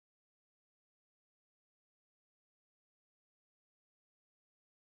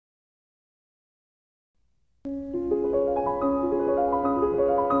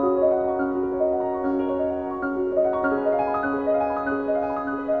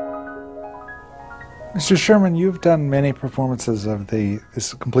Mr. Sherman, you've done many performances of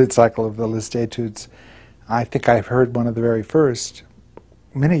this complete cycle of the Liszt Etudes. I think I've heard one of the very first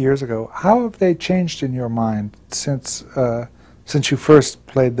many years ago. How have they changed in your mind since you first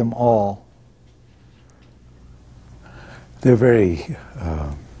played them all? They're very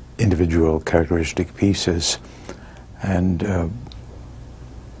individual, characteristic pieces, and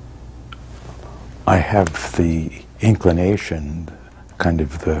I have the inclination, kind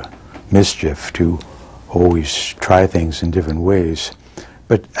of the mischief, to always try things in different ways.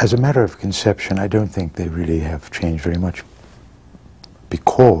 But as a matter of conception, I don't think they really have changed very much,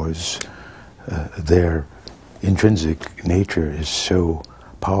 because their intrinsic nature is so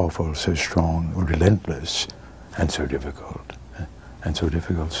powerful, so strong, relentless, and so difficult.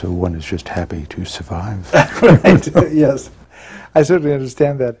 So one is just happy to survive. Right, yes. I certainly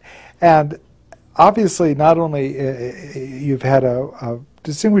understand that. And obviously, not only you've had a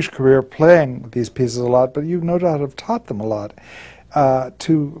distinguished career playing these pieces a lot, but you no doubt have taught them a lot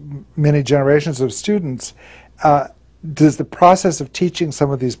to many generations of students. Does the process of teaching some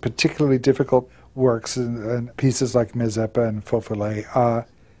of these particularly difficult works and pieces like Mazeppa and Faux-Follet,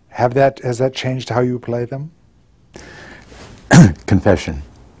 has that changed how you play them? Confession.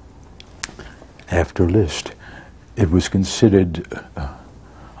 After Liszt, it was considered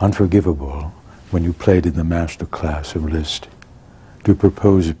unforgivable when you played in the master class of Liszt to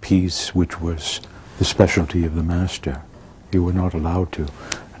propose a piece which was the specialty of the master. You were not allowed to.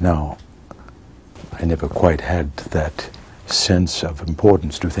 Now, I never quite had that sense of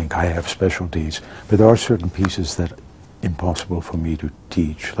importance to think I have specialties, but there are certain pieces that are impossible for me to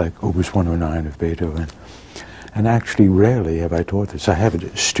teach, like Opus 109 of Beethoven. And actually, rarely have I taught this. I have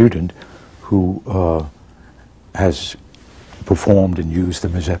a student who has performed and used the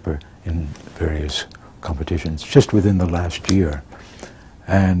Mazeppa in various competitions just within the last year.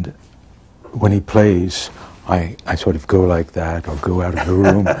 And when he plays, I sort of go like that, or go out of the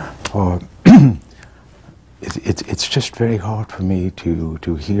room, or it's just very hard for me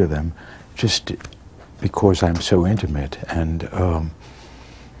to hear them, just because I'm so intimate. And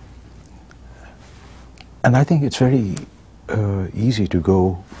I think it's very easy to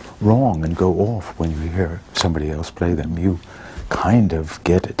go wrong and go off when you hear somebody else play them. You kind of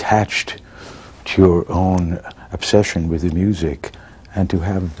get attached to your own obsession with the music, and to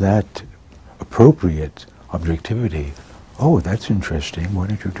have that appropriate objectivity. Oh, that's interesting. Why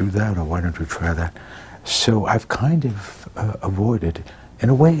don't you do that? Or why don't you try that? So I've kind of avoided, in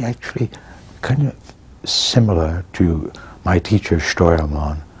a way actually kind of similar to my teacher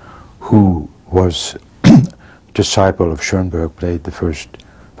Steuermann, who was disciple of Schoenberg, played the first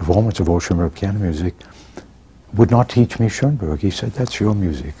performance of all Schoenberg piano music, would not teach me Schoenberg. He said, "That's your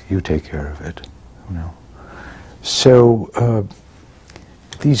music. You take care of it." You know. So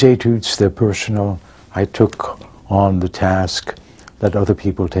these etudes, they're personal. I took on the task. Let other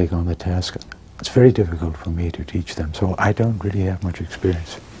people take on the task. It's very difficult for me to teach them, so I don't really have much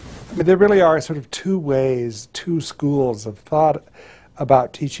experience. I mean, there really are sort of two ways, two schools of thought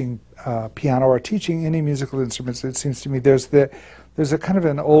about teaching piano or teaching any musical instruments. It seems to me there's a kind of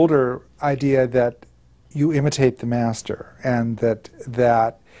an older idea that you imitate the master, and that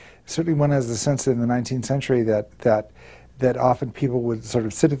certainly one has the sense in the 19th century that often people would sort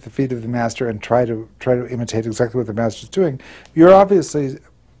of sit at the feet of the master and try to imitate exactly what the master's doing. You're obviously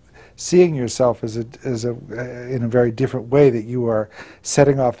seeing yourself in a very different way, that you are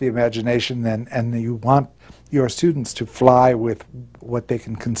setting off the imagination, and you want your students to fly with what they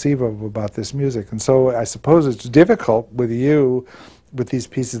can conceive of about this music. And so I suppose it's difficult with you, with these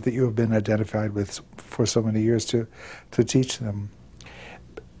pieces that you have been identified with for so many years, to teach them.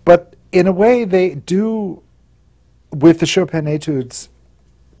 But in a way, they do, with the Chopin etudes,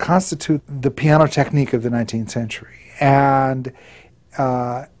 constitute the piano technique of the 19th century. And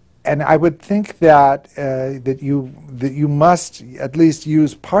I would think that that you must at least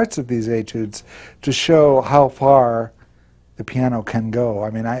use parts of these etudes to show how far the piano can go. I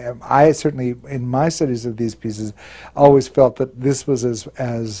mean, I certainly, in my studies of these pieces, always felt that this was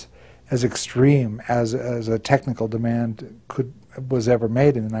as extreme as a technical demand was ever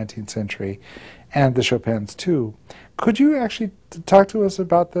made in the 19th century, and the Chopins too. Could you actually talk to us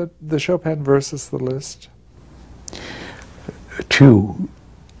about the Chopin versus the Liszt? Two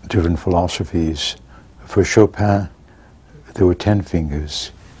different philosophies. For Chopin, there were 10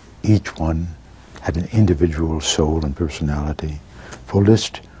 fingers. Each one had an individual soul and personality. For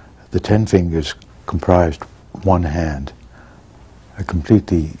Liszt, the 10 fingers comprised one hand, a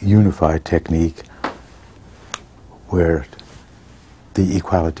completely unified technique where the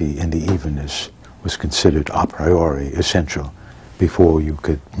equality and the evenness was considered a priori essential before you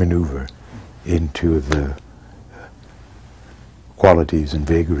could maneuver into the qualities and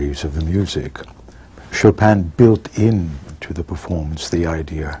vagaries of the music. Chopin built into the performance the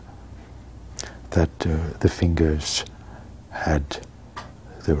idea that the fingers had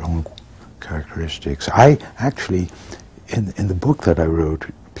their own characteristics. I actually, in the book that I wrote,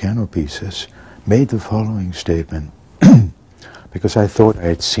 Piano Pieces, made the following statement, because I thought I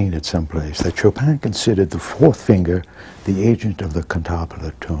had seen it someplace, that Chopin considered the fourth finger the agent of the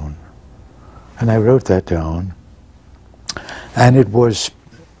cantabile tone. And I wrote that down, and it was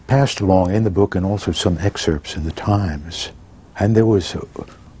passed along in the book and also some excerpts in the Times. And there was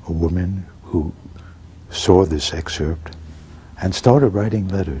a woman who saw this excerpt and started writing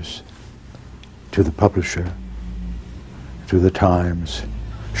letters to the publisher, to the Times.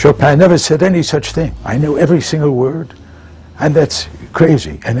 Chopin never said any such thing. I know every single word, and that's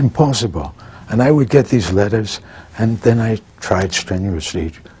crazy and impossible. And I would get these letters, and then I tried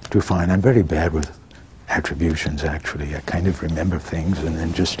strenuously to find. I'm very bad with attributions, actually. I kind of remember things and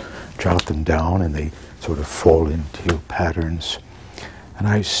then just jot them down, and they sort of fall into patterns. And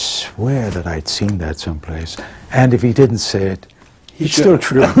I swear that I'd seen that someplace. And if he didn't say it, it's still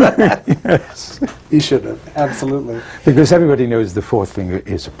true. Yes. He should have, absolutely. Because everybody knows the fourth finger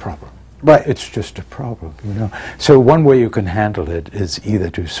is a problem. Right. It's just a problem, you know. So one way you can handle it is either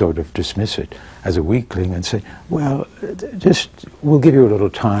to sort of dismiss it as a weakling and say, well, just, we'll give you a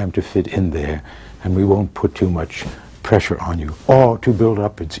little time to fit in there, and we won't put too much pressure on you. Or to build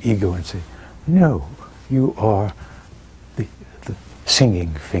up its ego and say, no, you are the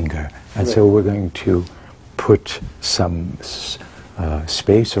singing finger, and so we're going to put some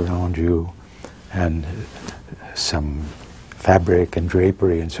space around you and some fabric and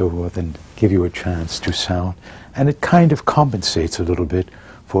drapery and so forth, and give you a chance to sound. And it kind of compensates a little bit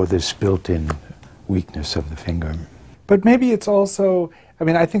for this built-in weakness of the finger. But maybe it's also, I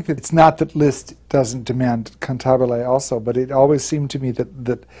mean, I think that it's not that Liszt doesn't demand cantabile also, but it always seemed to me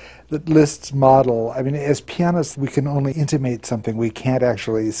that Liszt's model, I mean, as pianists, we can only intimate something, we can't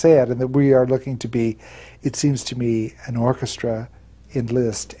actually say it, and that we are looking to be, it seems to me, an orchestra in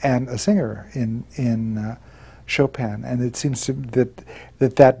Liszt and a singer in Chopin. And it seems to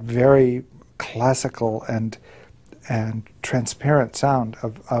that very classical and transparent sound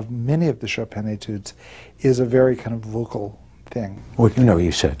of many of the Chopin etudes is a very kind of vocal thing. Well, you know,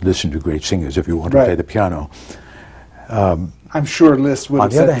 you said, listen to great singers if you want to play the piano. I'm sure Liszt would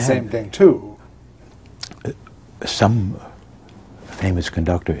have said the same thing too. Some famous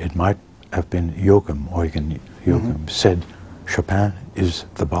conductor, it might have been Joachim, said Chopin is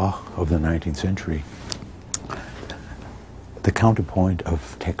the Bach of the 19th century. The counterpoint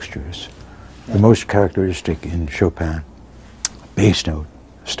of textures, the most characteristic in Chopin, bass note,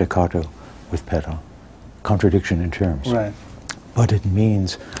 staccato with pedal, contradiction in terms. Right. But it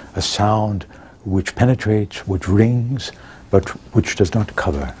means a sound which penetrates, which rings, but which does not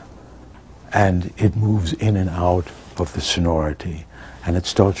cover. And it moves in and out of the sonority, and it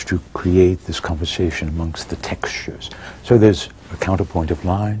starts to create this conversation amongst the textures. So there's a counterpoint of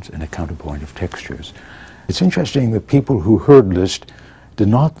lines and a counterpoint of textures. It's interesting that people who heard Liszt did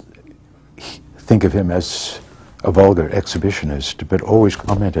not think of him as a vulgar exhibitionist, but always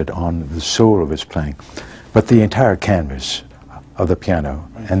commented on the soul of his playing. But the entire canvas of the piano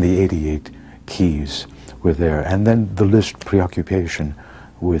and the 88 keys were there. And then the Liszt preoccupation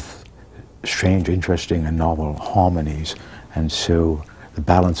with strange, interesting, and novel harmonies, and so the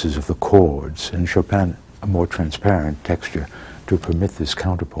balances of the chords, and Chopin a more transparent texture to permit this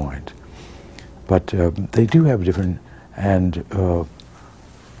counterpoint. But they do have different and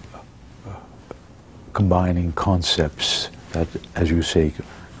combining concepts that, as you say,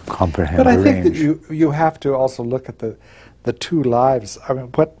 comprehend the range. But I think that you have to also look at the two lives. I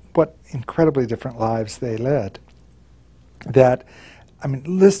mean, what incredibly different lives they led. That, I mean,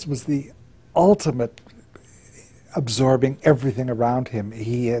 Liszt was the ultimate absorbing everything around him.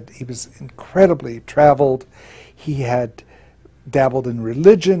 He was incredibly traveled. He had dabbled in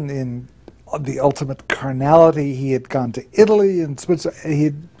religion, in the ultimate carnality. He had gone to Italy and Switzerland. He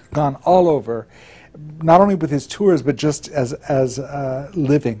had gone all over, not only with his tours, but just as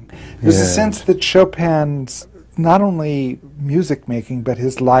living. There's a sense that Chopin's not only music making, but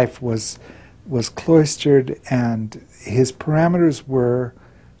his life was cloistered, and his parameters were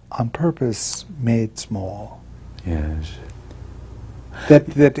on purpose made small. Yes.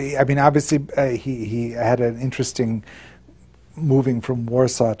 That I mean, obviously he had an interesting moving from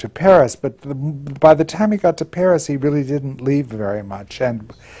Warsaw to Paris, but by the time he got to Paris, he really didn't leave very much,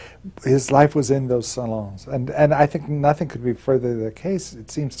 and his life was in those salons. And I think nothing could be further the case,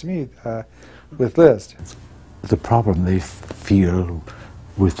 it seems to me, with Liszt. The problem they feel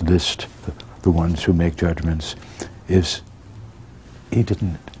with Liszt, the ones who make judgments, is he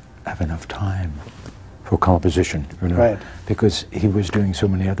didn't have enough time for composition, you know, Right. because he was doing so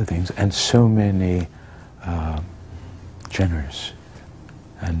many other things and so many generous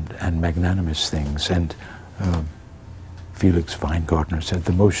and magnanimous things. And Felix Weingartner said,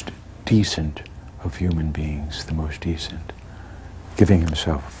 the most decent of human beings, the most decent, giving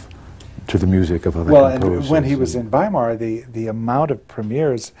himself to the music of other composers. Well, and when he was in Weimar, the amount of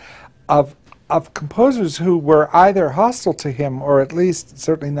premieres of composers who were either hostile to him or at least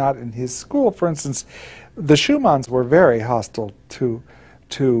certainly not in his school. For instance, the Schumanns were very hostile to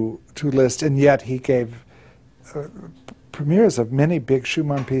Liszt, and yet he gave premieres of many big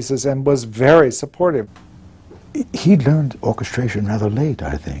Schumann pieces and was very supportive. He learned orchestration rather late,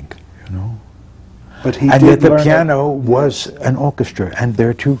 I think, you know. But he And did yet the learn piano was an orchestra, and there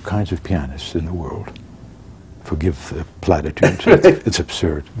are two kinds of pianists in the world. Forgive the platitude, it's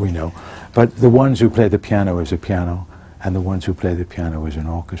absurd, we know. But the ones who play the piano as a piano, and the ones who play the piano as an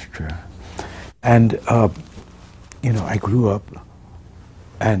orchestra. And, you know, I grew up,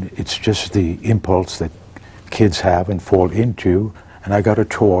 and it's just the impulse that kids have and fall into, and I got a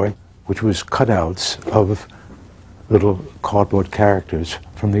toy which was cutouts of little cardboard characters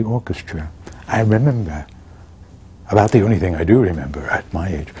from the orchestra. I remember, about the only thing I do remember at my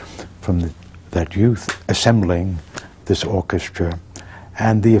age, from that youth, assembling this orchestra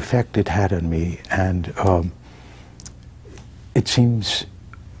and the effect it had on me. And it seems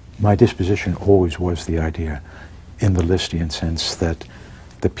my disposition always was the idea, in the Lisztian sense, that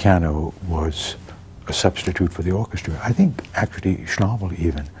the piano was a substitute for the orchestra. I think actually Schnabel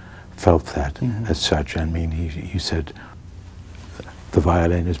even felt that as such. I mean, he said, the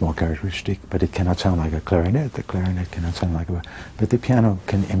violin is more characteristic, but it cannot sound like a clarinet. The clarinet cannot sound like a... But the piano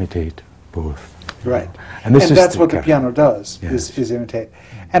can imitate both. Right. And that's what the piano does, yes. is imitate.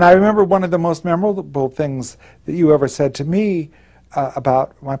 And I remember one of the most memorable things that you ever said to me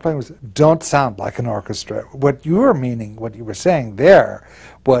about my playing was, don't sound like an orchestra. What you were meaning, what you were saying there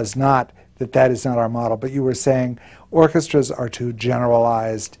was not that is not our model, but you were saying orchestras are too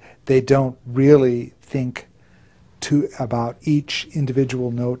generalized. They don't really think about each individual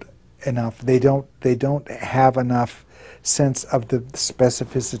note enough. They don't have enough sense of the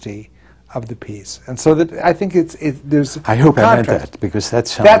specificity of the piece, and so that I think there's. I hope contrast. I meant that, because that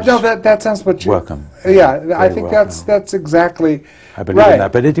sounds. That sounds what you. Welcome. Yeah, I think welcome. that's exactly. I believe in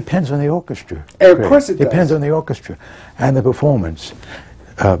that, but it depends on the orchestra. Of course, it depends does. on the orchestra and the performance.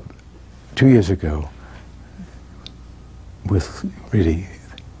 2 years ago, with really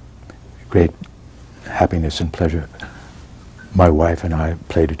great happiness and pleasure, my wife and I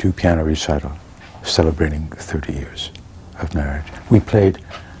played a two-piano recital celebrating 30 years of marriage. We played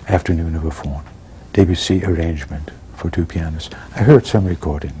Afternoon of a Faun, Debussy arrangement for two pianos. I heard some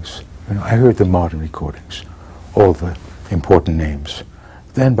recordings. You know, I heard the modern recordings, all the important names.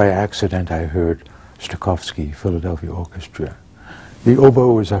 Then by accident I heard Stokowski, Philadelphia Orchestra. The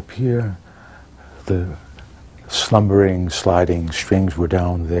oboe was up here, the slumbering, sliding strings were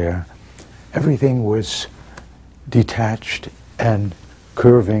down there. Everything was detached and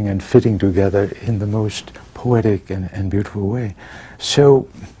curving and fitting together in the most poetic and beautiful way. So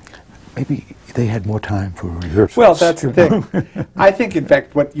maybe they had more time for rehearsals. Well, that's the thing. I think, in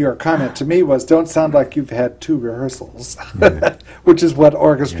fact, what your comment to me was, don't sound like you've had two rehearsals, which is what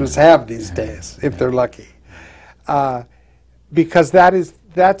orchestras have these days, if they're lucky. Because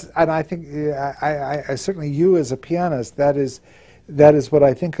and I think, I certainly you as a pianist, that is what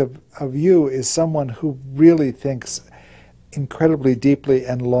I think of you, is someone who really thinks incredibly deeply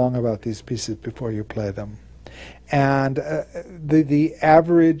and long about these pieces before you play them. And the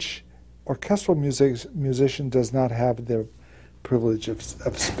average orchestral musician does not have the privilege of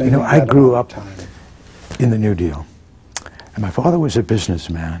spending I grew up time in the New Deal, and my father was a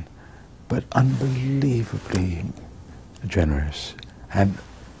businessman, but unbelievably generous, and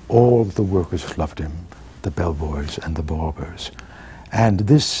all the workers loved him, the bellboys and the barbers. And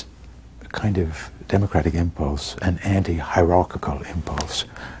this kind of democratic impulse, an anti-hierarchical impulse,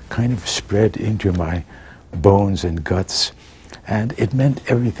 kind of spread into my bones and guts, and it meant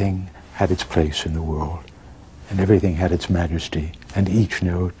everything had its place in the world, and everything had its majesty, and each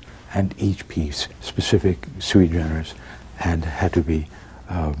note and each piece, specific, sui generis, and had to be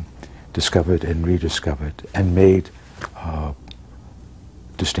discovered and rediscovered and made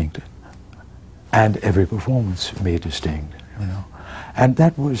distinct, and every performance made distinct, you know. And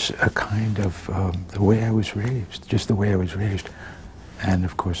that was a kind of the way I was raised, just the way I was raised. And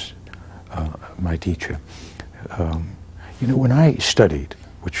of course, my teacher. You know, when I studied,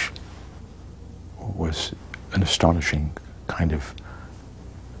 which was an astonishing kind of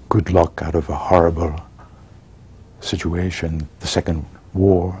good luck out of a horrible situation, the Second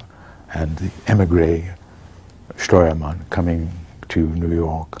War, and the emigre Sherman coming to New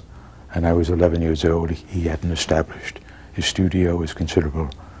York. And I was 11 years old. He hadn't established his studio, his considerable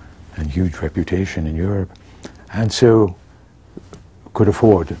and huge reputation in Europe, and so could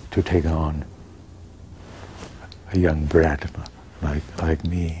afford to take on a young brat like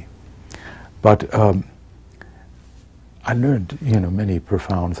me. But I learned, many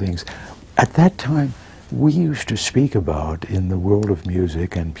profound things. At that time, we used to speak about, in the world of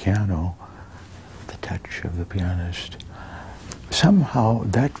music and piano, the touch of the pianist. Somehow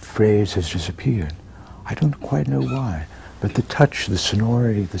that phrase has disappeared. I don't quite know why, but the touch, the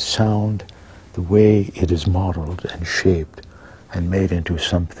sonority, the sound, the way it is modeled and shaped and made into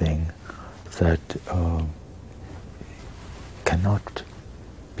something that cannot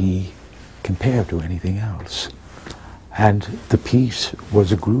be compared to anything else. And the piece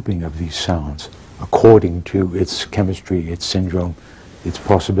was a grouping of these sounds according to its chemistry, its syndrome, its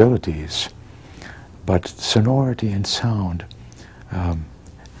possibilities. But sonority and sound, and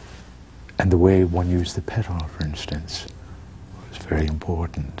the way one used the pedal, for instance, was very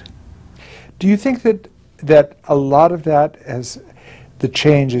important. Do you think that a lot of that, as the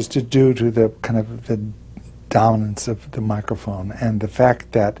change, is to do to the kind of the dominance of the microphone and the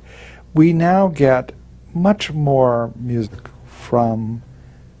fact that we now get much more music from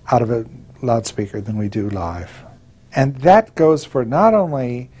out of a loudspeaker than we do live? And that goes for not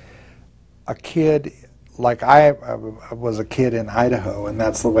only a kid, like I was a kid in Idaho, and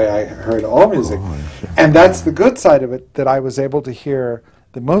that's the way I heard all music. And that's the good side of it, that I was able to hear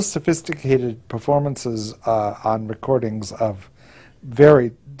the most sophisticated performances on recordings of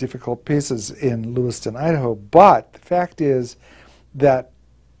very difficult pieces in Lewiston, Idaho. But the fact is that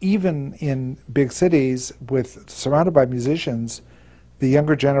even in big cities, surrounded by musicians, the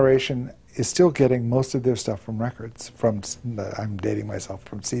younger generation is still getting most of their stuff from records, I'm dating myself,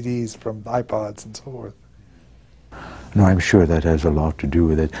 from CDs, from iPods, and so forth. No, I'm sure that has a lot to do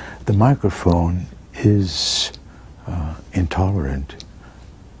with it. The microphone is intolerant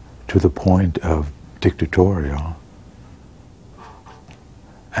to the point of dictatorial,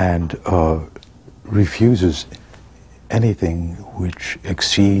 and refuses anything which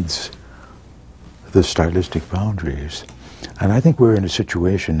exceeds the stylistic boundaries. And I think we're in a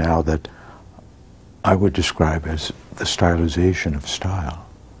situation now that I would describe as the stylization of style.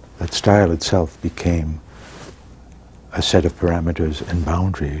 That style itself became a set of parameters and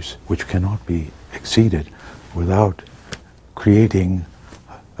boundaries which cannot be exceeded without creating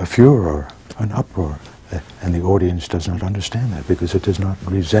a furor, an uproar. And the audience does not understand that because it does not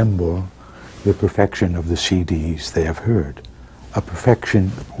resemble the perfection of the CDs they have heard. A perfection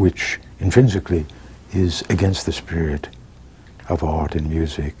which intrinsically is against the spirit of art and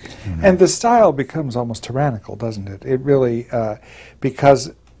music. And the style becomes almost tyrannical, doesn't it? It really,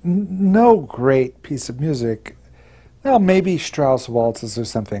 because no great piece of music, well, maybe Strauss waltzes or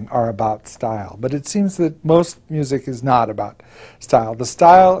something are about style, but it seems that most music is not about style. The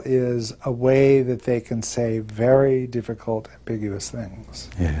style is a way that they can say very difficult, ambiguous things.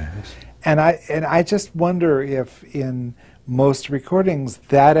 Yes. And I just wonder if in most recordings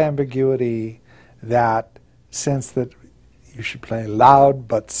that ambiguity, that sense that you should play loud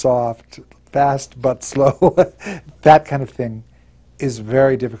but soft, fast but slow, that kind of thing is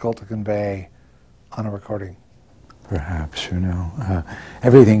very difficult to convey on a recording. Perhaps,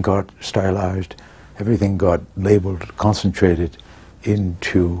 everything got stylized, everything got labeled, concentrated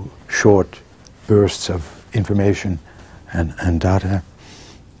into short bursts of information and data.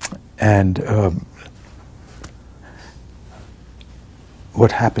 And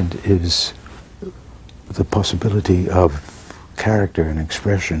what happened is the possibility of character and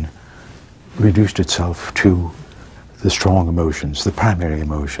expression reduced itself to the strong emotions, the primary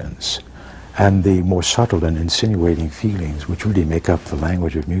emotions, and the more subtle and insinuating feelings which really make up the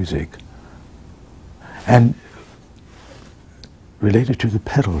language of music. And related to the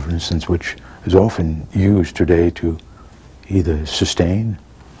pedal, for instance, which is often used today to either sustain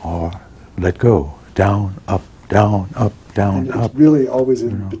or let go, down, up, down, up, down, and up. It's really always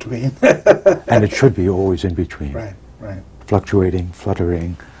in between. And it should be always in between. Right, right. Fluctuating,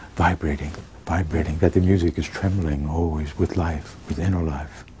 fluttering, vibrating, that the music is trembling always with life, with inner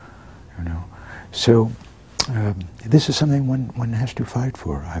life. So this is something one has to fight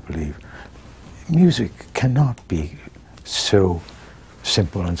for, I believe. Music cannot be so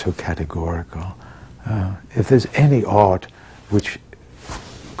simple and so categorical. If there's any art which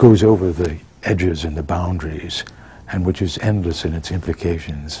goes over the edges and the boundaries and which is endless in its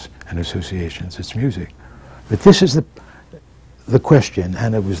implications and associations, it's music. But this is the question,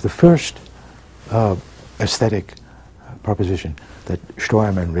 and it was the first aesthetic proposition that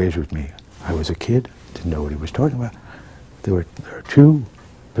Sherman raised with me. I was a kid, didn't know what he was talking about. There are two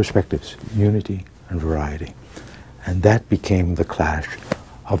perspectives, unity and variety. And that became the clash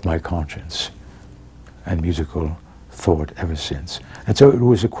of my conscience and musical thought ever since. And so it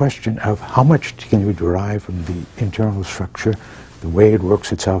was a question of how much can you derive from the internal structure, the way it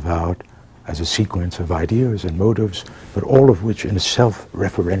works itself out as a sequence of ideas and motives, but all of which in a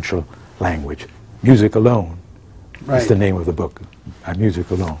self-referential language. Music alone is the name of the book,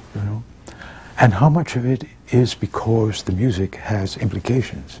 Music Alone, you know. And how much of it is because the music has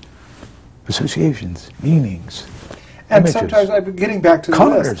implications, associations, meanings, and images, sometimes I'm getting back to the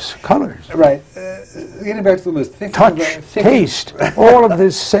list. Colors. Right. Getting back to the list. Touch, taste, all of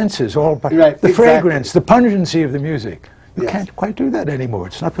these senses, all the fragrance, the pungency of the music. You can't quite do that anymore.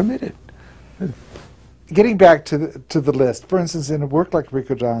 It's not permitted. Getting back to the list, for instance, in a work like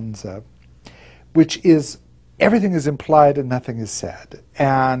Ricordanza, which is everything is implied and nothing is said,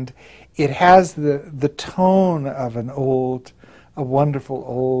 and it has the tone of a wonderful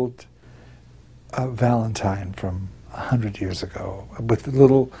old Valentine from 100 years ago, with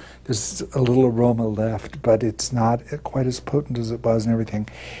there's a little aroma left, but it's not quite as potent as it was and everything.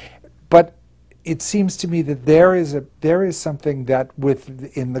 But it seems to me that there is something that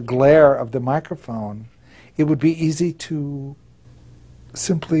in the glare of the microphone, it would be easy to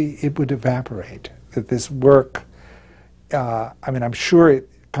it would evaporate. That this work, I mean, I'm sure it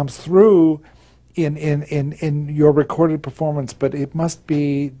comes through in your recorded performance, but it must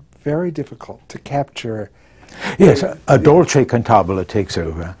be very difficult to capture. Yes, a dolce cantabile takes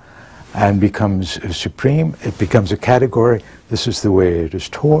over and becomes supreme. It becomes a category. This is the way it is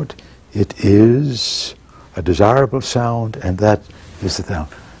taught. It is a desirable sound, and that is the sound.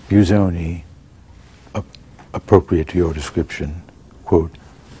 Busoni, appropriate to your description, quote,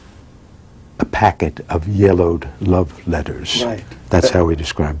 a packet of yellowed love letters. Right. That's how we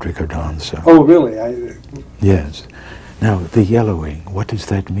described Ricordanza. Oh, really? Yes. Now, the yellowing, what does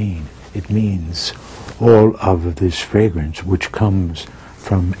that mean? It means all of this fragrance which comes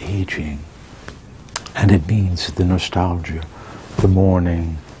from aging. And it means the nostalgia, the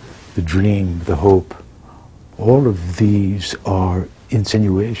mourning, the dream, the hope. All of these are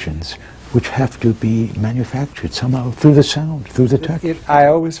insinuations which have to be manufactured somehow through the sound, through the touch. I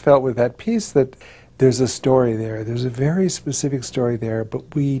always felt with that piece that there's a story there. There's a very specific story there,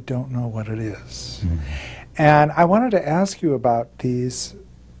 but we don't know what it is. Mm-hmm. And I wanted to ask you about these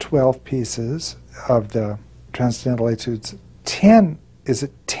 12 pieces of the Transcendental Etudes. 10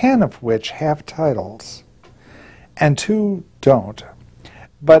 of which have titles, and 2 don't.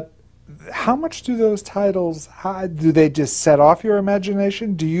 But how much do those titles, do they just set off your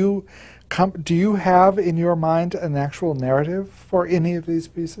imagination? Do you have in your mind an actual narrative for any of these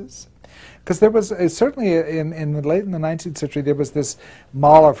pieces? Because there was certainly in the 19th century, there was this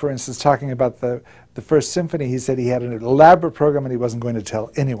Mahler, for instance, talking about the First Symphony. He said he had an elaborate program and he wasn't going to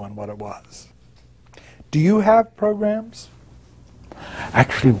tell anyone what it was. Do you have programs?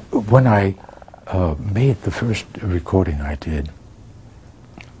 Actually, when I made the first recording I did,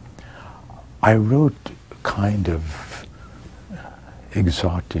 I wrote kind of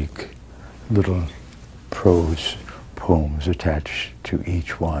exotic little prose poems attached to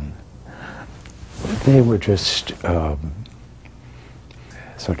each one. They were just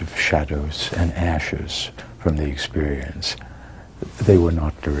sort of shadows and ashes from the experience. They were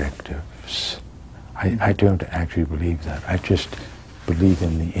not directives. I don't actually believe that. I just believe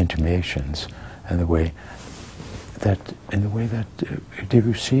in the intimations and the way that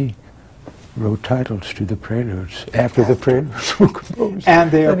Debussy wrote titles to the preludes after the preludes were composed. And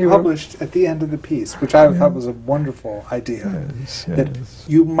they are published at the end of the piece, which I thought was a wonderful idea. Yes, that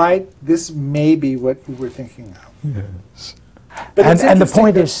yes. This may be what you were thinking of. Yes. But and the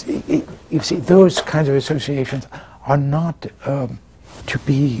point is, you see, those kinds of associations are not to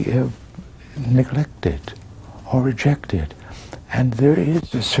be neglected or rejected. And there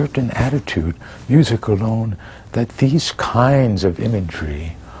is a certain attitude, music alone, that these kinds of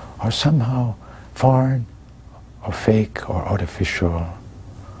imagery are somehow foreign or fake or artificial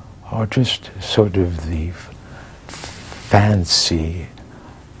or just sort of the fancy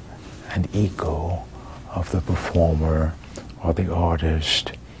and ego of the performer or the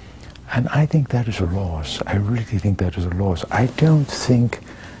artist. And I think that is a loss. I really think that is a loss. I don't think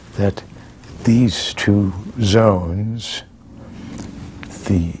that these two zones,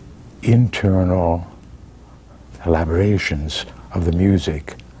 the internal elaborations of the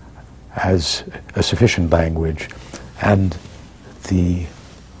music as a sufficient language, and the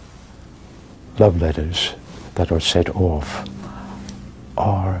love letters that are set off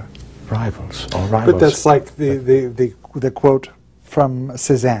are rivals. But that's like the quote from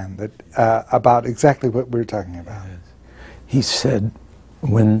Cézanne that about exactly what we're talking about. Yes. He said,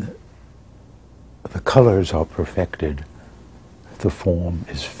 when the colors are perfected, the form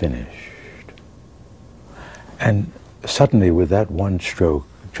is finished. And suddenly, with that one stroke,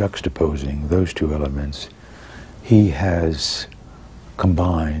 juxtaposing those two elements, he has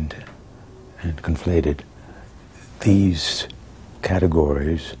combined and conflated these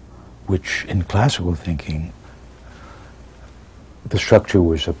categories, which in classical thinking, the structure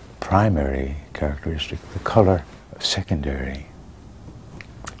was a primary characteristic, the color a secondary.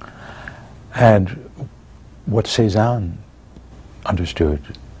 And what Cézanne understood,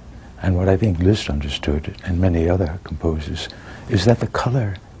 and what I think Liszt understood, and many other composers, is that the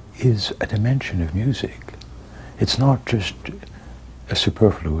color is a dimension of music. It's not just a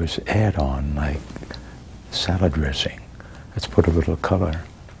superfluous add-on like salad dressing. Let's put a little color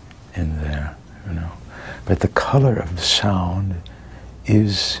in there, you know. But the color of the sound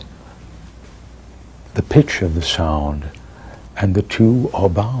is the pitch of the sound, and the two are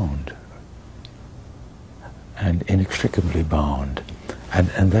bound, and inextricably bound.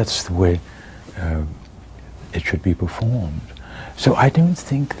 And that's the way it should be performed. So I don't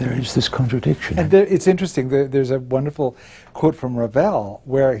think there is this contradiction. And it's interesting, there's a wonderful quote from Ravel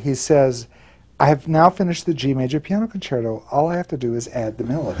where he says, I have now finished the G major piano concerto, all I have to do is add the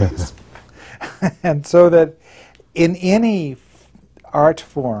melodies. And so that in any art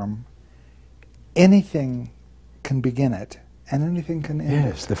form, anything can begin it, and anything can end it.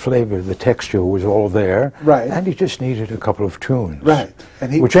 Yes, the flavor, the texture was all there, right? And he just needed a couple of tunes, right?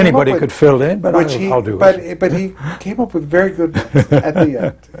 And which anybody could fill in, but I'll do it. But he came up with very good ones at the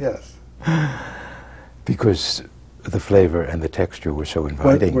end, yes. Because the flavor and the texture were so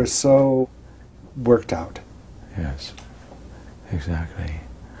inviting. Were so worked out. Yes, exactly.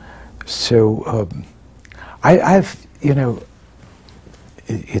 So I've, you know,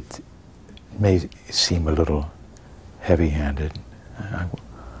 it may seem a little heavy-handed. I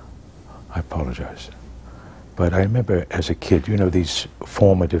apologize. But I remember as a kid, you know, these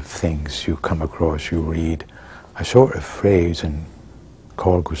formative things you come across, you read. I saw a phrase in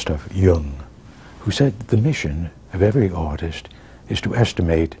Carl Gustav Jung, who said the mission of every artist is to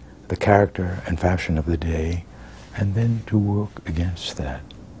estimate the character and fashion of the day and then to work against that.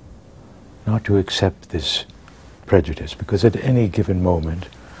 Not to accept this prejudice, because at any given moment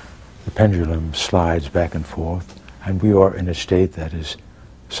the pendulum slides back and forth, and we are in a state that is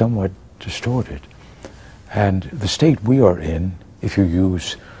somewhat distorted. And the state we are in, if you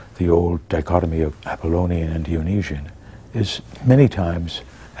use the old dichotomy of Apollonian and Dionysian, is many times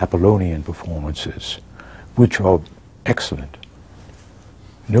Apollonian performances, which are excellent,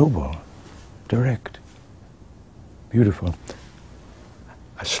 noble, direct, beautiful,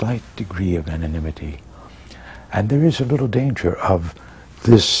 a slight degree of anonymity. And there is a little danger of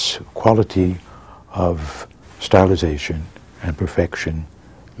this quality of stylization and perfection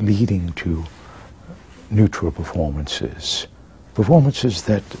leading to neutral performances, performances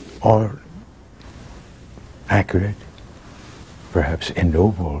that are accurate, perhaps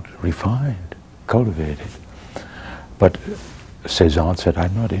ennobled, refined, cultivated. But Cézanne said,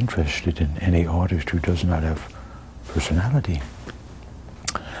 I'm not interested in any artist who does not have personality.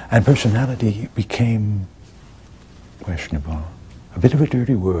 And personality became questionable. A bit of a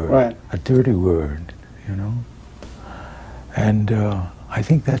dirty word. Right. A dirty word, you know. And I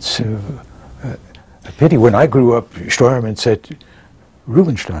think that's a pity. When I grew up, Sherman said,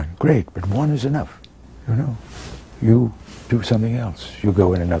 Rubinstein, great, but one is enough, you know. You do something else. You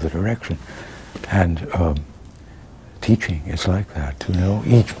go in another direction. And teaching is like that, you know.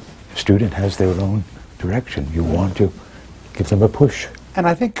 Each student has their own direction. You want to give them a push. And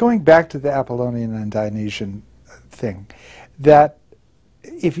I think going back to the Apollonian and Dionysian thing, that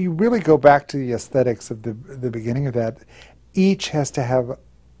if you really go back to the aesthetics of the beginning of that, each has to have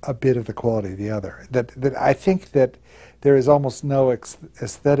a bit of the quality of the other. That I think that there is almost no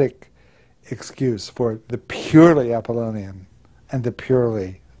aesthetic excuse for the purely Apollonian and the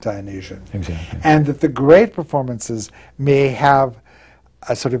purely Dionysian. Exactly. And that the great performances may have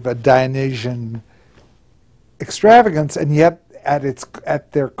a sort of a Dionysian extravagance, and yet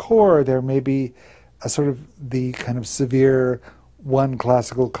at their core there may be a sort of the kind of severe one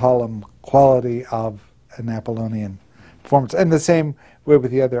classical column quality of an Apollonian performance. And the same way with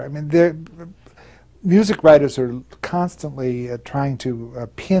the other. I mean, music writers are constantly trying to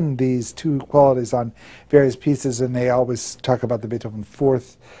pin these two qualities on various pieces, and they always talk about the Beethoven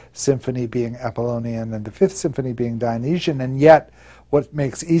Fourth Symphony being Apollonian and the Fifth Symphony being Dionysian, and yet what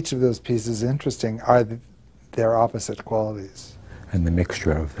makes each of those pieces interesting are their opposite qualities. And the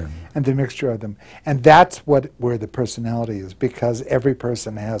mixture of them. And the mixture of them. And that's where the personality is, because every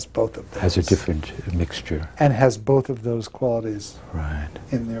person has both of those. Has a different mixture. And has both of those qualities right.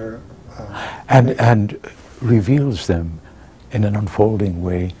 in their... and reveals them in an unfolding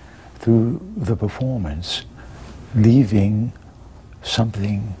way through the performance, leaving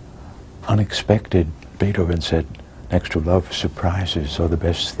something unexpected. Beethoven said, next to love, surprises are the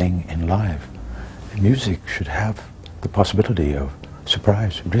best thing in life. Music should have the possibility of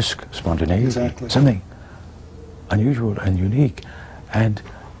surprise, risk, spontaneity, exactly. Something unusual and unique. And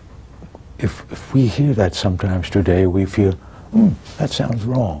if we hear that sometimes today, we feel, that sounds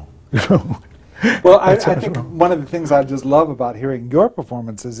wrong. You know? Well, I think one of the things I just love about hearing your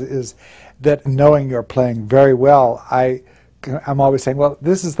performances is that knowing you're playing very well, I'm always saying, well,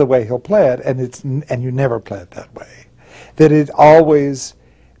 this is the way he'll play it, and you never play it that way. That it always,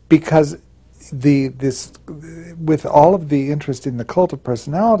 because with all of the interest in the cult of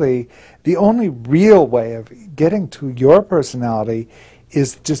personality, the only real way of getting to your personality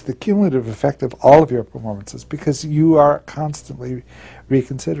is just the cumulative effect of all of your performances, because you are constantly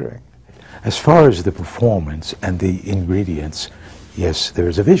reconsidering. As far as the performance and the ingredients, yes, there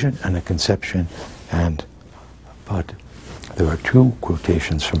is a vision and a conception, but there are two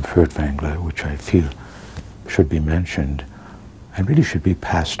quotations from Furtwängler which I feel should be mentioned and really should be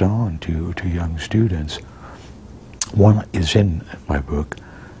passed on to young students. One is in my book,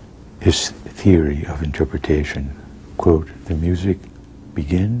 his theory of interpretation. Quote, the music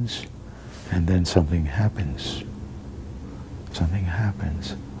begins and then something happens. Something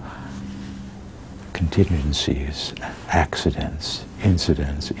happens. Contingencies, accidents,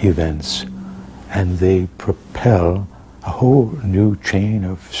 incidents, events, and they propel a whole new chain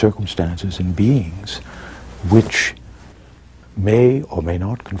of circumstances and beings which may or may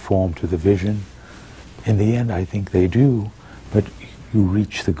not conform to the vision. In the end, I think they do, but you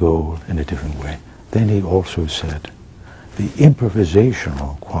reach the goal in a different way. Then he also said, the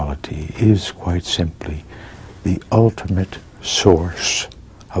improvisational quality is quite simply the ultimate source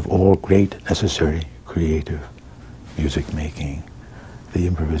of all great necessary creative music making, the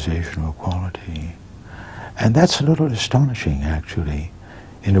improvisational quality. And that's a little astonishing, actually,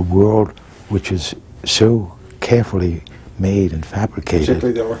 in a world which is so carefully made and fabricated,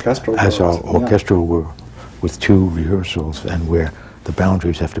 particularly the orchestral as our world, orchestral world, with two rehearsals, and where the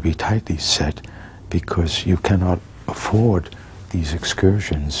boundaries have to be tightly set, because you cannot afford these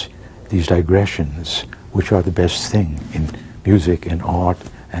excursions, these digressions, which are the best thing in music, in art,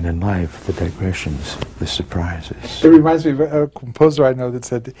 and in life, the digressions, the surprises. It reminds me of a composer I know that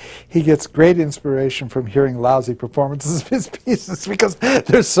said he gets great inspiration from hearing lousy performances of his pieces, because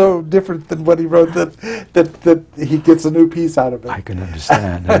they're so different than what he wrote that he gets a new piece out of it. I can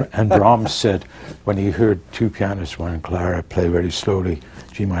understand. and Brahms said, when he heard two pianists, one and Clara, play very slowly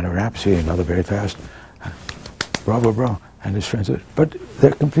G minor Rhapsody, another very fast, bravo, bravo. And his friend said, but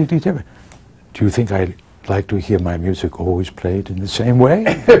they're completely different. Do you think I'd like to hear my music always played in the same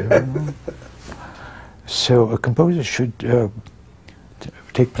way? So a composer should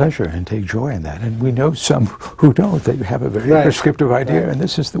take pleasure and take joy in that. And we know some who don't. They have a very prescriptive idea, and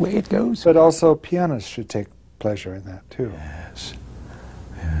this is the way it goes. But also pianists should take pleasure in that, too. Yes,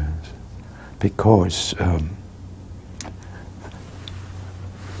 yes. Because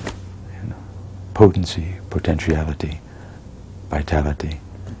potency, potentiality, vitality,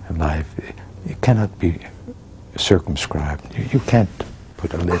 and life, it cannot be circumscribed. You can't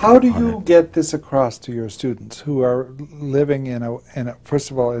put a lid on it. How do you get this across to your students who are living in a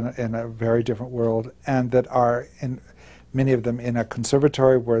first of all, in a very different world, and that are, many of them, in a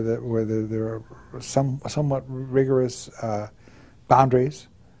conservatory where there are somewhat rigorous boundaries?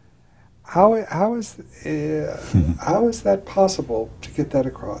 How is that possible to get that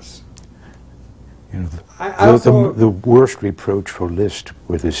across? You know, the worst reproach for Liszt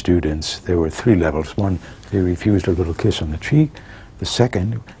with his students, there were three levels. One, they refused a little kiss on the cheek. The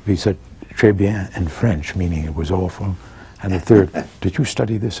second, he said, très bien in French, meaning it was awful. And the third, did you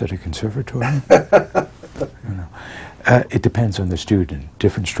study this at a conservatory? You know. It depends on the student.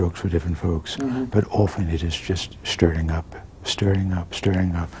 Different strokes for different folks. Mm-hmm. But often it is just stirring up, stirring up,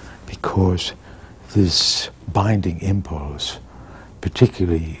 stirring up, because this binding impulse,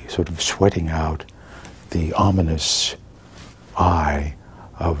 particularly sort of sweating out the ominous eye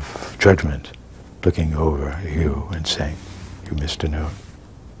of judgment looking over you and saying, you missed a note.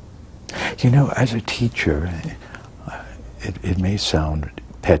 You know, as a teacher, it may sound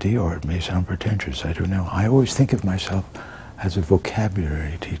petty or it may sound pretentious, I don't know. I always think of myself as a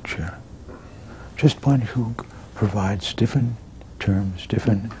vocabulary teacher. Just one who provides different terms,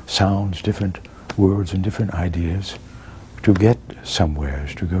 different sounds, different words and different ideas to get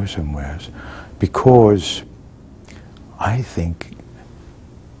somewheres, to go somewheres, because I think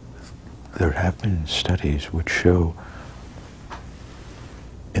there have been studies which show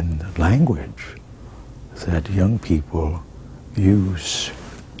in language that young people use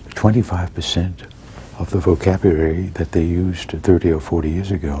 25% of the vocabulary that they used 30 or 40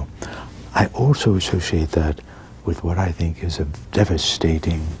 years ago. I also associate that with what I think is a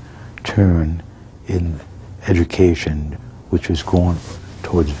devastating turn in education, which has gone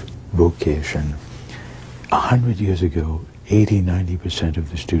towards vocation. 100 years ago, 80–90%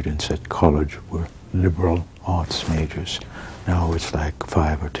 of the students at college were liberal arts majors. Now it's like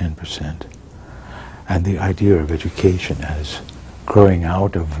 5 or 10%. And the idea of education as growing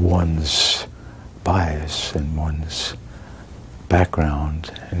out of one's bias and one's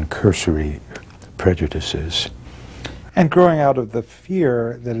background and cursory prejudices. And growing out of the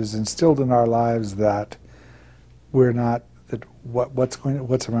fear that is instilled in our lives that we're not, that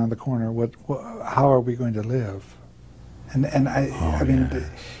what's around the corner, how are we going to live? And I mean, yes.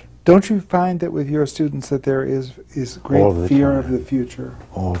 Don't you find that with your students that there is great fear of the future?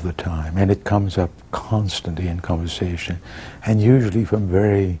 All the time. And it comes up constantly in conversation, and usually from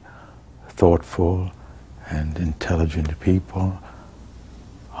very thoughtful and intelligent people.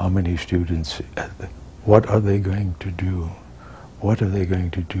 How many students, what are they going to do? What are they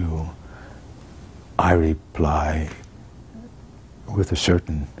going to do? I reply with a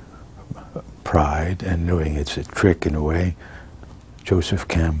certain pride and knowing it's a trick in a way. Joseph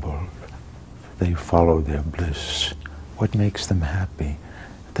Campbell, they follow their bliss. What makes them happy?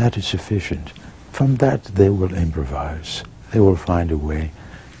 That is sufficient. From that they will improvise. They will find a way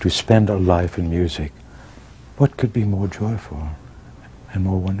to spend a life in music. What could be more joyful and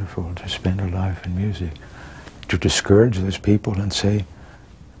more wonderful to spend a life in music? To discourage those people and say,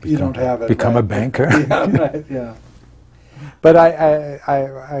 you don't have it. Become right. a banker? Yeah, right, yeah. But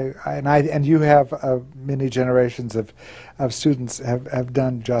and you have many generations of students have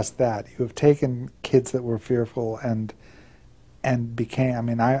done just that. You have taken kids that were fearful and became, I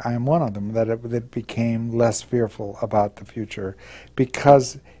mean, I am one of them, that became less fearful about the future,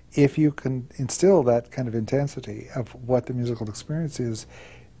 because if you can instill that kind of intensity of what the musical experience is,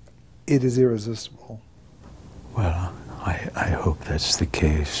 it is irresistible. Well, I hope that's the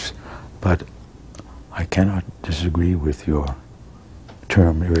case, but I cannot disagree with your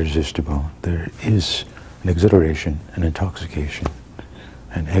term irresistible. There is an exhilaration, an intoxication,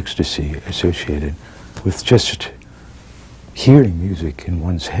 an ecstasy associated with just hearing music in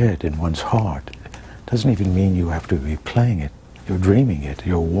one's head, in one's heart. It doesn't even mean you have to be playing it. You're dreaming it,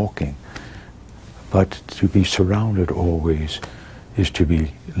 you're walking. But to be surrounded always is to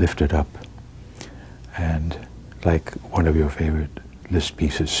be lifted up. And like one of your favorite Liszt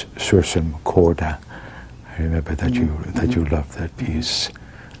pieces, Sursum Corda, I remember that you loved that piece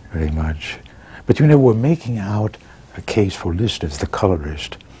very much. But you know, we're making out a case for Liszt as the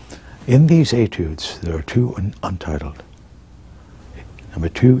colorist. In these etudes, there are two untitled. Number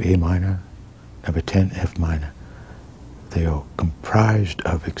 2, A minor, number 10, F minor. They are comprised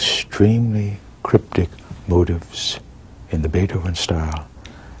of extremely cryptic motives in the Beethoven style,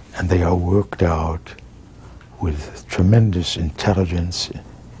 and they are worked out with tremendous intelligence,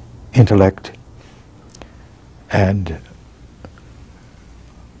 intellect, and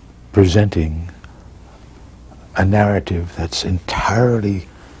presenting a narrative that's entirely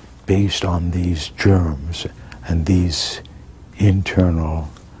based on these germs and these internal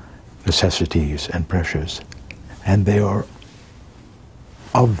necessities and pressures. And they are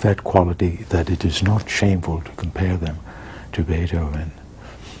of that quality that it is not shameful to compare them to Beethoven.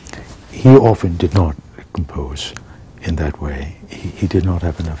 He often did not compose in that way. He did not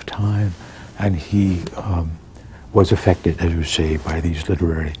have enough time, and he was affected, as you say, by these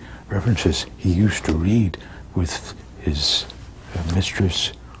literary references. He used to read with his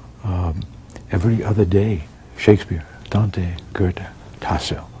mistress every other day, Shakespeare, Dante, Goethe,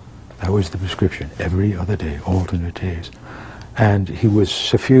 Tasso. That was the prescription, every other day, alternate days. And he was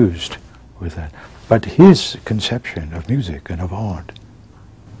suffused with that. But his conception of music and of art,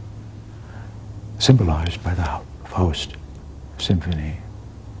 symbolized by the Faust Symphony,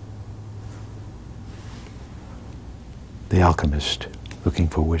 the alchemist looking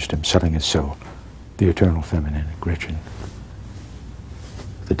for wisdom, selling his soul, the eternal feminine, Gretchen,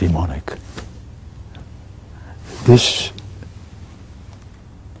 the demonic. This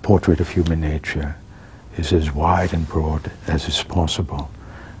portrait of human nature is as wide and broad as is possible,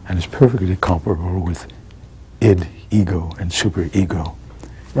 and is perfectly comparable with id, ego, and superego,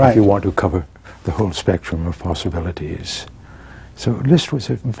 if you want to cover the whole spectrum of possibilities. So Liszt was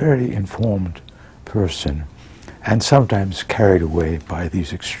a very informed person, and sometimes carried away by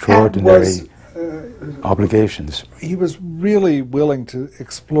these extraordinary obligations. He was really willing to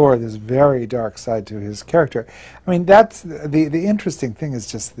explore this very dark side to his character. I mean, that's the interesting thing is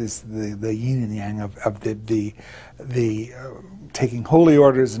just this the yin and yang of the taking holy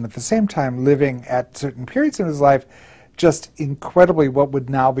orders and at the same time living at certain periods in his life just incredibly what would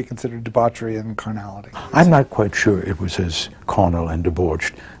now be considered debauchery and carnality. I'm not quite sure it was as carnal and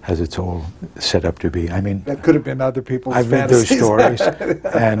debauched as it's all set up to be. I mean, that could have been other people's I've fantasies. read those stories,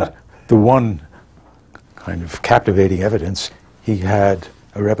 and the one kind of captivating evidence, he had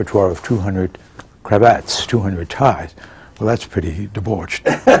a repertoire of 200 cravats, 200 ties. Well, that's pretty debauched,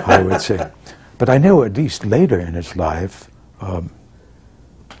 I would say. But I know at least later in his life,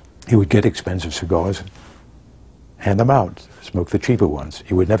 he would get expensive cigars, hand them out, smoke the cheaper ones.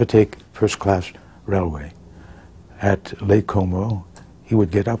 He would never take first-class railway. At Lake Como, he would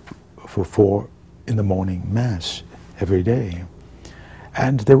get up for 4 in the morning mass every day.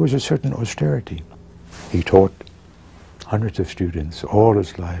 And there was a certain austerity. He taught hundreds of students all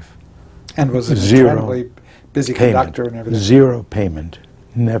his life. And was an incredibly busy conductor and everything. Zero payment,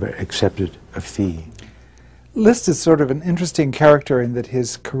 never accepted a fee. Liszt is sort of an interesting character in that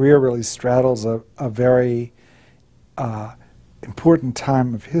his career really straddles a very important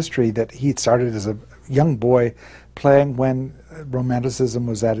time of history, that he started as a young boy playing when Romanticism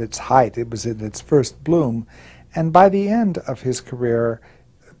was at its height. It was in its first bloom. And by the end of his career,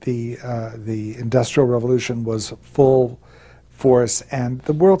 the Industrial Revolution was full force and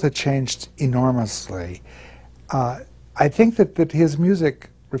the world had changed enormously. I think that his music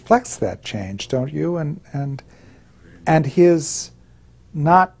reflects that change, don't you? And his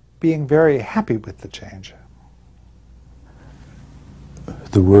not being very happy with the change.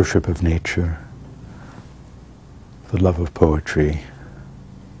 The worship of nature, the love of poetry,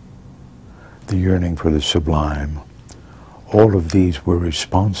 the yearning for the sublime, all of these were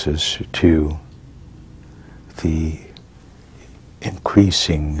responses to the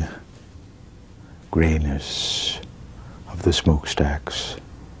increasing grayness of the smokestacks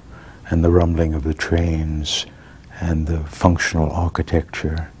and the rumbling of the trains and the functional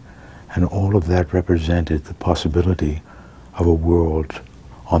architecture, and all of that represented the possibility of a world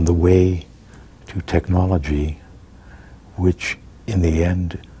on the way to technology which in the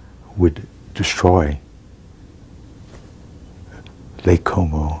end would destroy Lake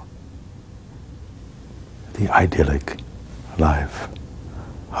Como, the idyllic life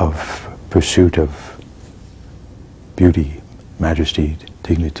of pursuit of beauty, majesty,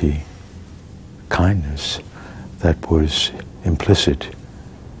 dignity, kindness that was implicit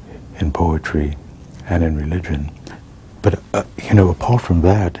in poetry and in religion. But, you know, apart from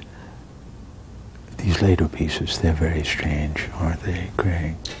that, these later pieces, they're very strange, aren't they,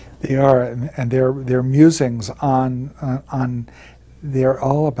 Greg? They are, and they're musings on they're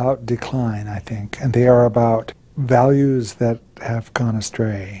all about decline, I think, and they are about values that have gone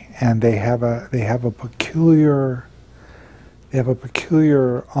astray, and they have a peculiar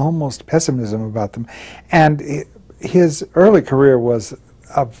almost pessimism about them. And his early career was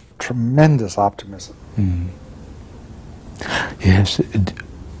of tremendous optimism. Mm. Yes,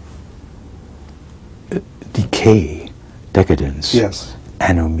 decay, decadence, yes,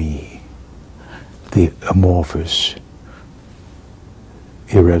 anomie, the amorphous,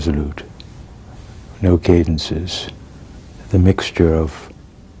 irresolute, no cadences, the mixture of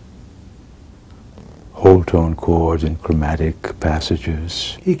whole tone chords and chromatic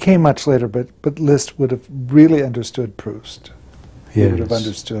passages. He came much later, but Liszt would have really understood Proust. He Yes. would have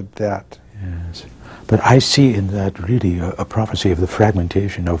understood that. Yes. But I see in that really a prophecy of the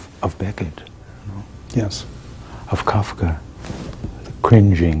fragmentation of Beckett. You know? Yes. Of Kafka, the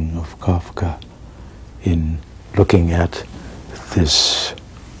cringing of Kafka in looking at this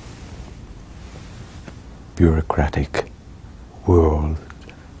bureaucratic world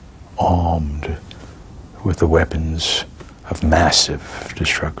armed with the weapons of massive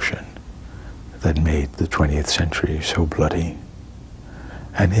destruction that made the 20th century so bloody.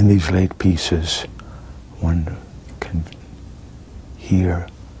 And in these late pieces, one can hear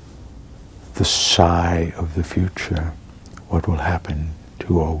the sigh of the future, what will happen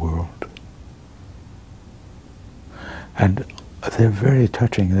to our world. And they're very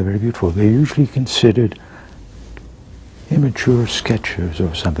touching, they're very beautiful. They're usually considered immature sketches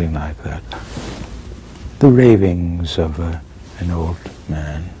or something like that. The ravings of an old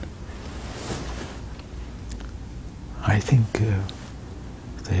man. I think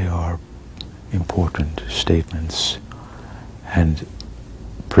they are important statements and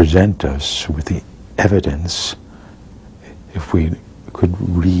present us with the evidence, if we could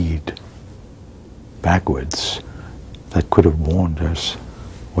read backwards, that could have warned us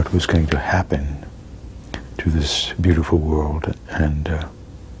what was going to happen to this beautiful world and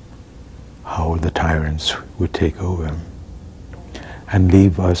how the tyrants would take over and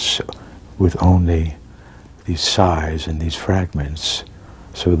leave us with only these sighs and these fragments,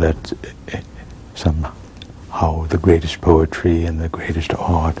 so that somehow the greatest poetry and the greatest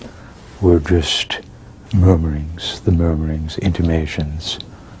art were just murmurings, intimations,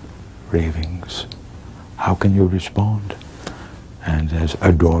 ravings. How can you respond? And as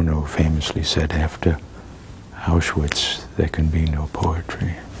Adorno famously said after Auschwitz, there can be no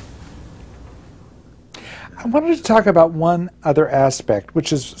poetry. I wanted to talk about one other aspect,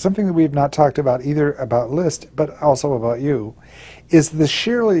 which is something that we've not talked about either about Liszt, but also about you, is the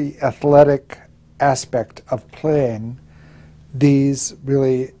sheerly athletic aspect of playing these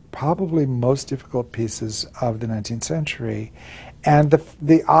really probably most difficult pieces of the 19th century, and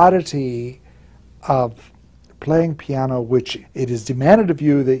the oddity of playing piano, which it is demanded of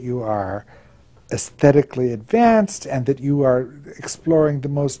you that you are aesthetically advanced and that you are exploring the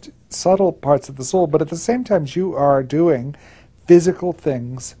most subtle parts of the soul, but at the same time you are doing physical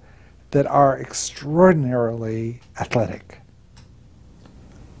things that are extraordinarily athletic.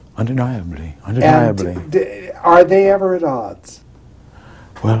 Undeniably. And are they ever at odds?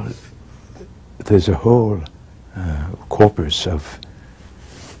 Well, there's a whole corpus of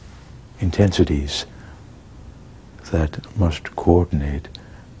intensities that must coordinate,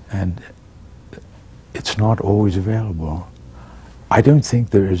 and it's not always available. I don't think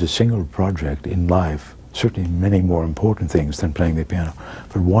there is a single project in life, certainly many more important things than playing the piano,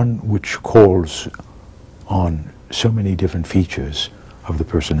 but one which calls on so many different features of the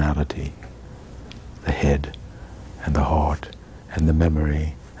personality, the head and the heart and the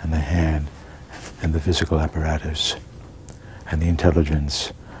memory and the hand and the physical apparatus and the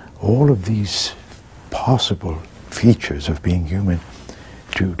intelligence, all of these possible features of being human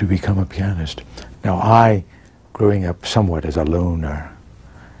to become a pianist. Now I, growing up somewhat as a loner,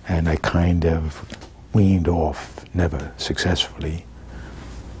 and I kind of weaned off, never successfully,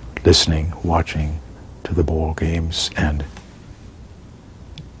 listening, watching to the ball games and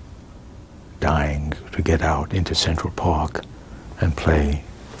dying to get out into Central Park and play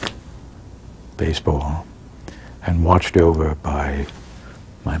baseball, and watched over by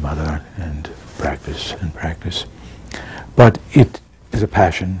my mother and practice. But it is a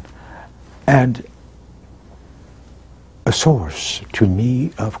passion and a source to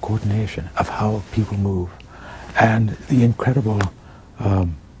me of coordination, of how people move, and the incredible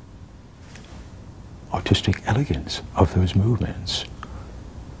artistic elegance of those movements.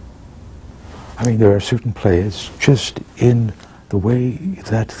 I mean, there are certain players just in the way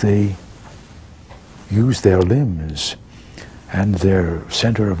that they use their limbs and their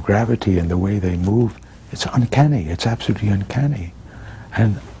center of gravity and the way they move. It's uncanny. It's absolutely uncanny.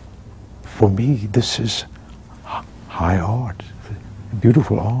 And for me, this is high art,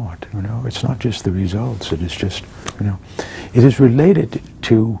 beautiful art, you know. It's not just the results, it is just, you know, it is related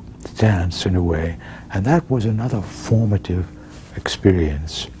to dance in a way, and that was another formative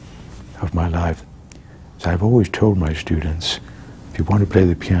experience of my life. So I've always told my students, if you want to play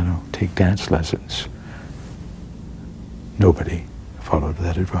the piano, take dance lessons. Nobody followed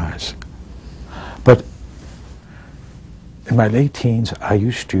that advice. But in my late teens, I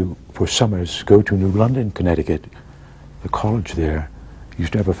used to, for summers, go to New London, Connecticut. The college there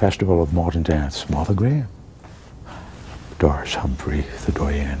used to have a festival of modern dance. Martha Graham, Doris Humphrey, the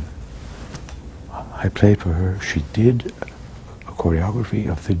doyenne. I played for her. She did a choreography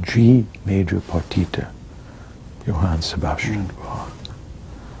of the G major partita, Johann Sebastian Bach.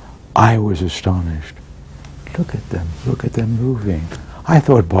 I was astonished. Look at them moving. I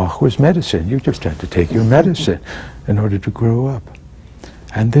thought Bach was medicine. You just had to take your medicine in order to grow up.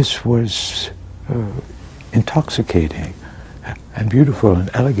 And this was intoxicating and beautiful and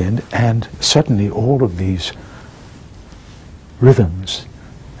elegant, and suddenly all of these rhythms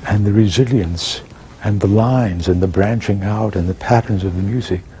and the resilience and the lines and the branching out and the patterns of the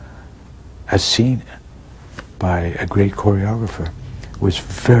music, as seen by a great choreographer, was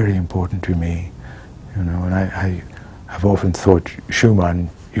very important to me. You know, and I've often thought Sherman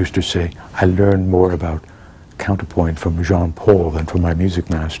used to say, I learned more about counterpoint from Jean-Paul than from my music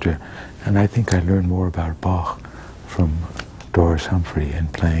master, and I think I learned more about Bach from Doris Humphrey in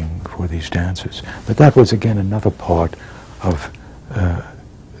playing for these dancers. But that was again another part of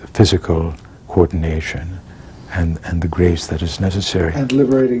physical coordination and the grace that is necessary. And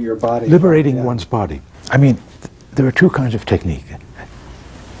liberating your body. Liberating one's body. I mean, there are two kinds of technique.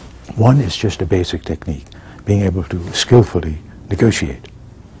 One is just a basic technique, being able to skillfully negotiate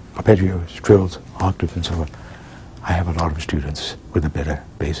arpeggios, trills, octaves, and so on. I have a lot of students with a better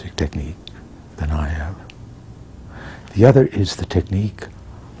basic technique than I have. The other is the technique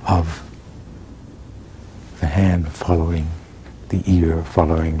of the hand following the ear,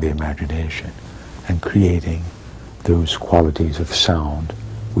 following the imagination, and creating those qualities of sound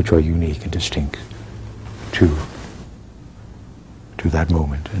which are unique and distinct to that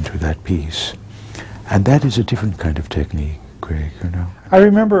moment and to that piece. And that is a different kind of technique, Craig, you know. I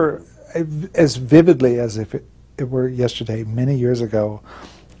remember as vividly as if it were yesterday, many years ago,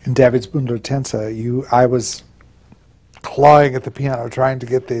 in David's Bundertänze, I was clawing at the piano trying to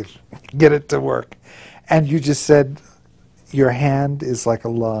get it to work. And you just said, your hand is like a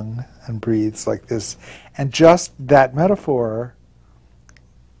lung and breathes like this. And just that metaphor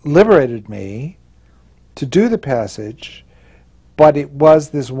liberated me to do the passage, but it was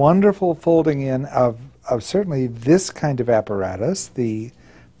this wonderful folding in of certainly this kind of apparatus, the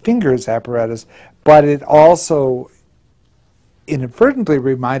fingers apparatus, but it also inadvertently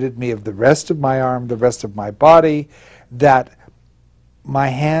reminded me of the rest of my arm, the rest of my body, that my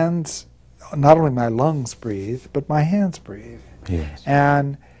hands, not only my lungs breathe, but my hands breathe. Yes.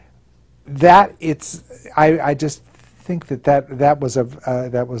 And that I just think that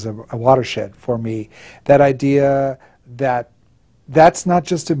was a watershed for me. That idea that that's not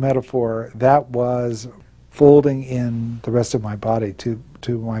just a metaphor, that was folding in the rest of my body to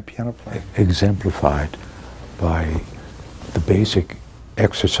my piano playing. Exemplified by the basic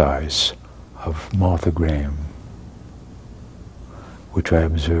exercise of Martha Graham, which I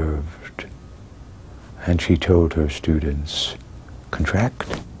observed, and she told her students,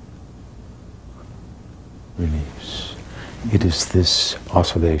 contract, release. It is this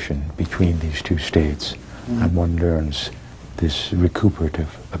oscillation between these two states, and one learns this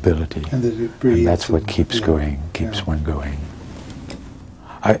recuperative ability, and that's what keeps one going.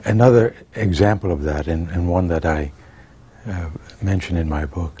 Another example of that, and one that I mention in my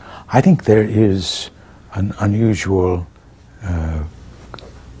book, I think there is an unusual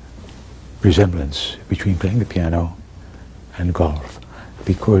resemblance between playing the piano and golf,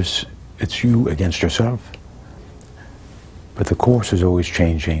 because it's you against yourself, but the course is always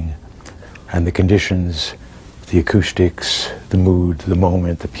changing, and the conditions, the acoustics, the mood, the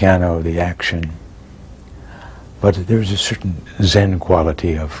moment, the piano, the action. But there's a certain Zen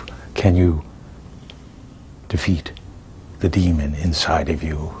quality of, can you defeat the demon inside of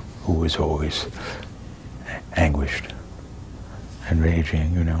you who is always anguished and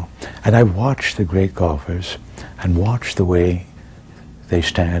raging, you know. And I watch the great golfers and watch the way they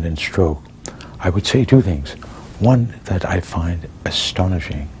stand and stroke. I would say two things. One that I find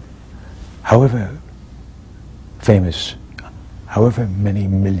astonishing, however famous, however many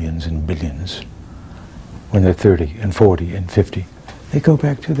millions and billions, when they're 30 and 40 and 50, they go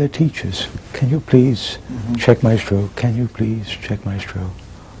back to their teachers. Can you please check my stroke? Can you please check my stroke?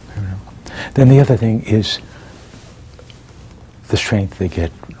 You know. Then the other thing is the strength they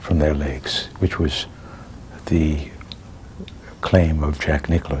get from their legs, which was the claim of Jack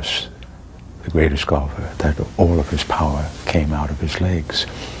Nicklaus, the greatest golfer, that all of his power came out of his legs.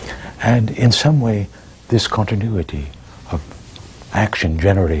 And in some way, this continuity of action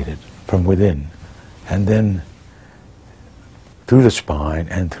generated from within, and then through the spine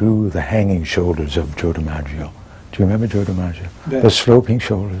and through the hanging shoulders of Joe DiMaggio. Do you remember Joe DiMaggio? Yeah. The sloping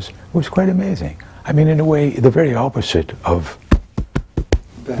shoulders. It was quite amazing. I mean, in a way, the very opposite of,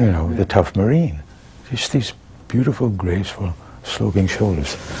 the tough Marine. Just these beautiful, graceful, sloping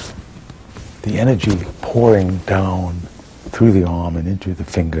shoulders. The energy pouring down through the arm and into the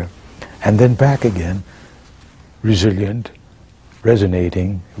finger, and then back again, resilient,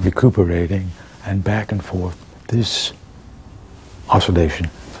 resonating, recuperating, and back and forth. This oscillation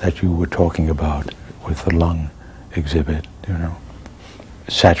that you were talking about with the lung exhibit, you know.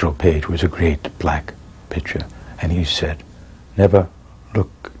 Satchel Paige was a great black pitcher, and he said, never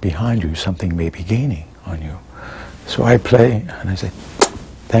look behind you, something may be gaining on you. So I play, and I say,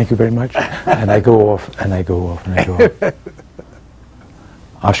 thank you very much, and I go off, and I go off, and I go off.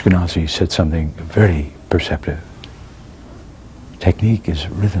 Ashkenazi said something very perceptive. Technique is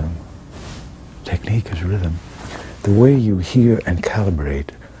rhythm. Technique is rhythm. The way you hear and calibrate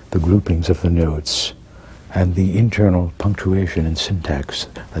the groupings of the notes and the internal punctuation and syntax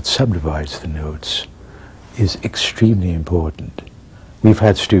that subdivides the notes is extremely important. We've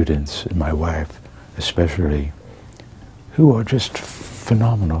had students, and my wife especially, who are just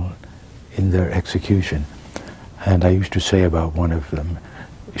phenomenal in their execution. And I used to say about one of them,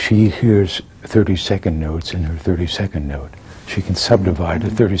 she hears 30-second notes in her 30-second note. She can subdivide a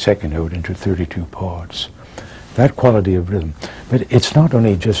 30-second note into 32 parts. That quality of rhythm. But it's not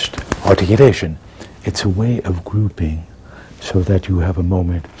only just articulation, it's a way of grouping so that you have a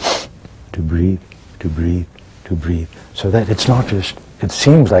moment to breathe, to breathe, to breathe, so that it's not just, it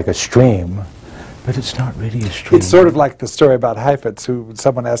seems like a stream, but it's not really a stream. It's sort of like the story about Heifetz, who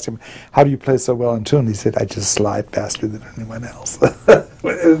someone asked him, how do you play so well in tune? He said, I just slide faster than anyone else.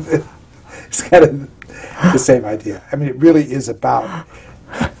 It's kind of the same idea. I mean, it really is about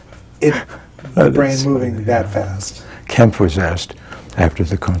the brain moving that fast. Kemp was asked after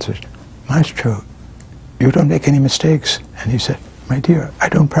the concert, Maestro, you don't make any mistakes. And he said, my dear, I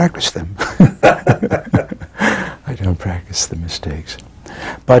don't practice them. I don't practice the mistakes.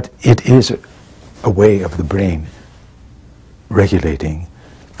 But it is a way of the brain regulating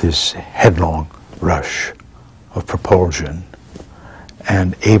this headlong rush of propulsion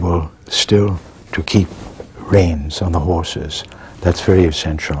and able still to keep reins on the horses. That's very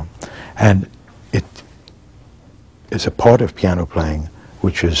essential. And it is a part of piano playing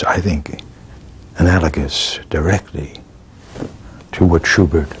which is, I think, analogous directly to what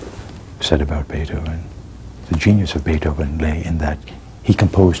Schubert said about Beethoven. The genius of Beethoven lay in that he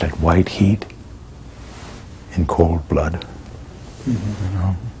composed at white heat in cold blood. You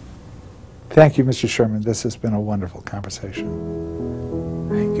know? Thank you, Mr. Sherman. This has been a wonderful conversation.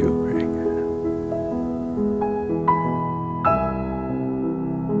 Thank you.